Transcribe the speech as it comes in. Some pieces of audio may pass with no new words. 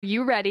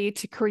You ready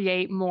to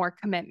create more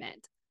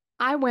commitment?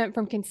 I went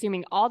from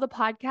consuming all the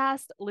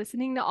podcasts,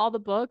 listening to all the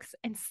books,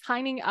 and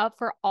signing up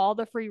for all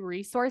the free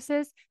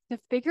resources to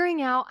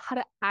figuring out how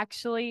to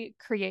actually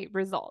create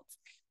results.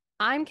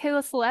 I'm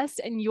Kayla Celeste,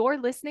 and you're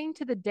listening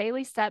to the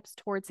Daily Steps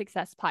Toward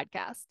Success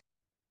podcast.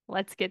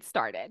 Let's get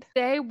started.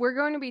 Today, we're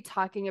going to be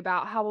talking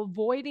about how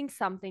avoiding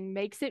something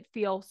makes it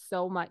feel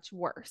so much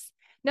worse.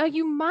 Now,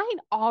 you might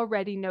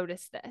already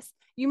notice this.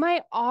 You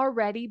might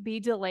already be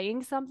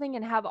delaying something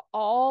and have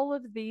all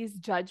of these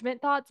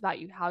judgment thoughts about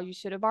you, how you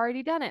should have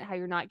already done it, how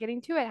you're not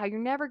getting to it, how you're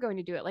never going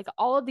to do it, like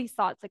all of these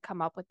thoughts that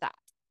come up with that.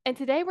 And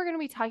today, we're going to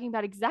be talking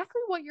about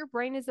exactly what your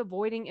brain is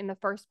avoiding in the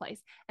first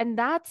place. And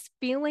that's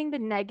feeling the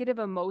negative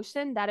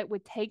emotion that it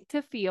would take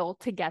to feel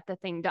to get the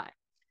thing done.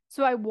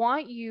 So I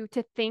want you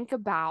to think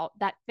about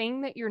that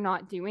thing that you're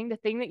not doing, the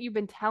thing that you've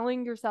been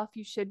telling yourself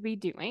you should be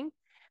doing.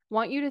 I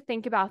want you to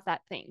think about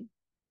that thing.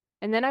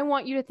 And then I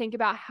want you to think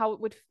about how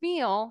it would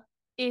feel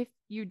if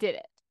you did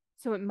it.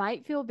 So it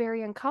might feel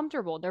very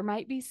uncomfortable. There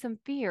might be some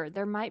fear.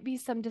 There might be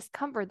some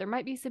discomfort. There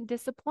might be some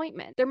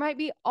disappointment. There might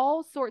be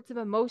all sorts of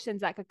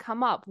emotions that could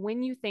come up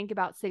when you think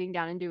about sitting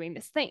down and doing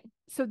this thing.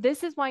 So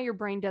this is why your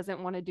brain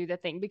doesn't want to do the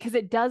thing, because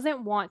it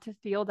doesn't want to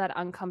feel that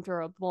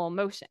uncomfortable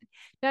emotion.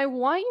 Now, I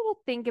want you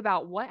to think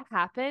about what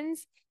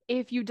happens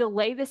if you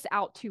delay this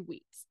out 2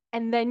 weeks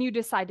and then you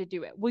decide to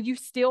do it. Will you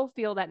still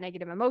feel that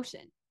negative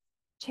emotion?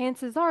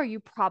 Chances are you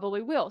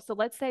probably will. So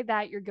let's say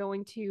that you're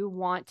going to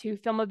want to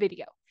film a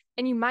video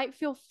and you might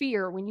feel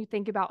fear when you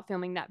think about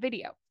filming that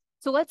video.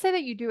 So let's say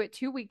that you do it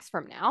 2 weeks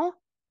from now.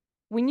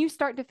 When you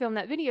start to film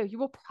that video, you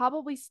will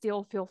probably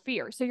still feel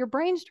fear. So your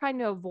brain's trying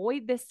to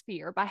avoid this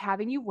fear by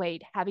having you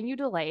wait, having you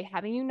delay,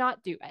 having you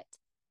not do it.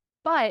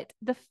 But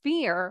the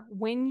fear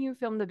when you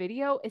film the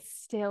video is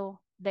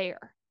still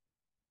there.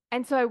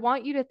 And so I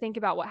want you to think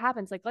about what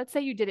happens. Like, let's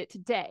say you did it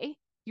today,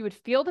 you would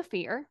feel the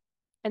fear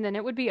and then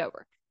it would be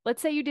over. Let's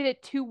say you did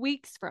it 2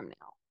 weeks from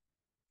now.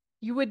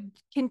 You would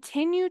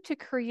continue to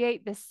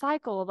create this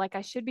cycle of like,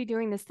 I should be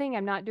doing this thing.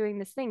 I'm not doing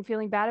this thing,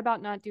 feeling bad about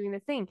not doing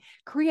the thing,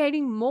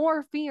 creating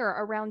more fear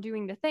around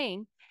doing the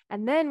thing.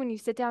 And then when you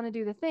sit down and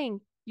do the thing,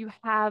 you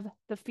have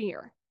the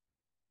fear.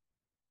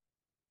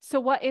 So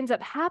what ends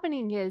up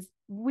happening is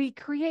we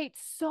create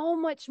so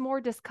much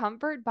more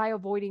discomfort by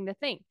avoiding the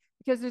thing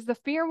because there's the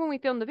fear when we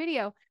film the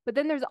video, but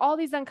then there's all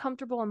these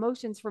uncomfortable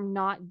emotions from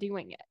not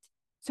doing it.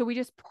 So we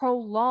just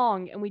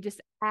prolong and we just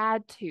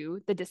add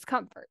to the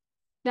discomfort.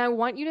 Now, I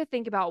want you to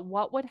think about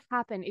what would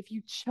happen if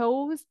you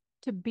chose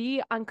to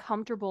be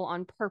uncomfortable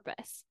on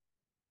purpose.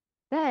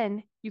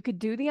 Then you could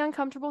do the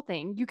uncomfortable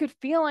thing. You could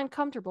feel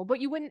uncomfortable, but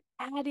you wouldn't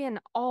add in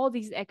all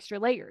these extra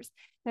layers.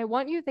 And I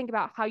want you to think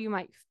about how you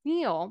might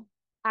feel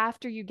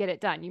after you get it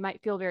done. You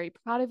might feel very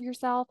proud of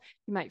yourself.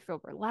 You might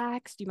feel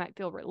relaxed. You might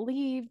feel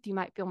relieved. You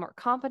might feel more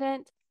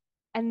confident.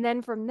 And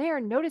then from there,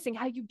 noticing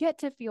how you get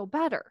to feel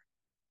better.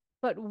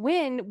 But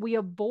when we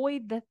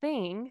avoid the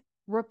thing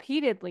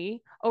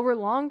repeatedly over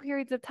long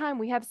periods of time,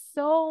 we have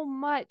so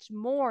much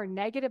more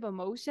negative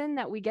emotion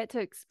that we get to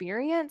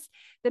experience.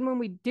 Then when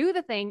we do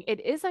the thing,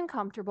 it is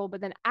uncomfortable,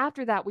 but then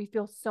after that, we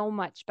feel so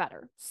much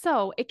better.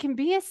 So it can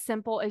be as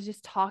simple as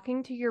just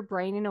talking to your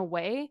brain in a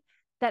way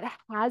that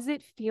has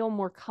it feel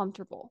more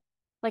comfortable.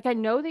 Like, I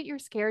know that you're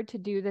scared to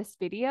do this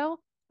video,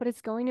 but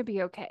it's going to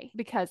be okay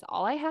because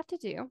all I have to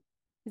do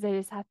is I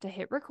just have to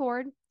hit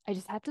record. I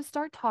just have to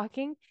start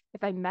talking.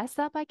 If I mess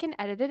up, I can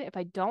edit it. If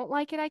I don't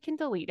like it, I can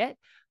delete it.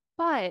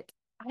 But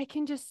I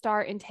can just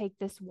start and take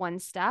this one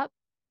step,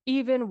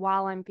 even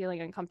while I'm feeling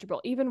uncomfortable,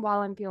 even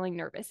while I'm feeling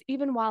nervous,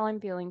 even while I'm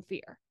feeling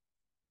fear.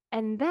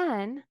 And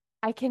then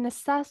I can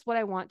assess what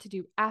I want to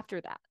do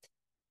after that.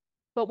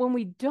 But when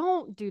we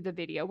don't do the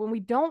video, when we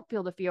don't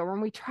feel the fear,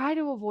 when we try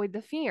to avoid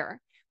the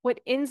fear,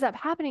 what ends up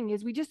happening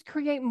is we just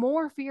create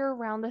more fear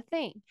around the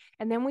thing.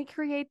 And then we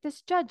create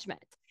this judgment.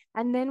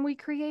 And then we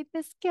create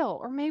this guilt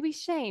or maybe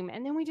shame.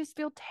 And then we just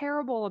feel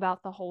terrible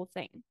about the whole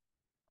thing.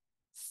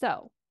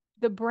 So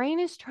the brain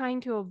is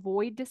trying to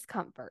avoid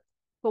discomfort.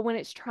 But when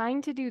it's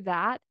trying to do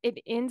that, it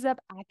ends up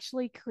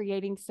actually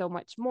creating so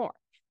much more.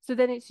 So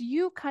then it's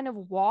you kind of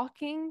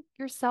walking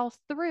yourself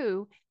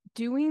through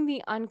doing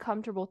the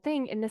uncomfortable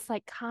thing in this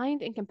like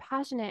kind and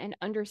compassionate and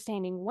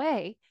understanding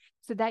way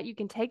so that you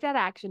can take that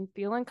action,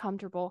 feel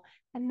uncomfortable,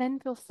 and then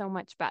feel so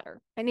much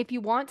better. And if you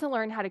want to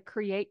learn how to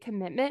create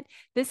commitment,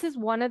 this is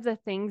one of the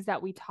things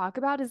that we talk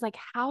about is like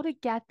how to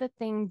get the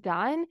thing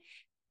done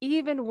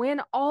even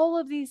when all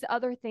of these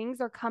other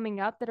things are coming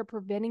up that are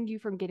preventing you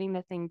from getting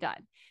the thing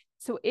done.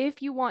 So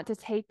if you want to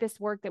take this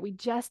work that we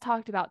just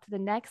talked about to the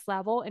next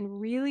level and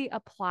really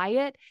apply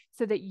it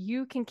so that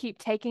you can keep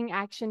taking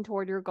action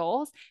toward your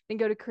goals, then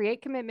go to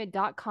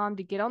createcommitment.com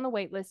to get on the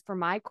wait list for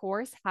my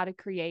course, How to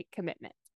Create Commitment.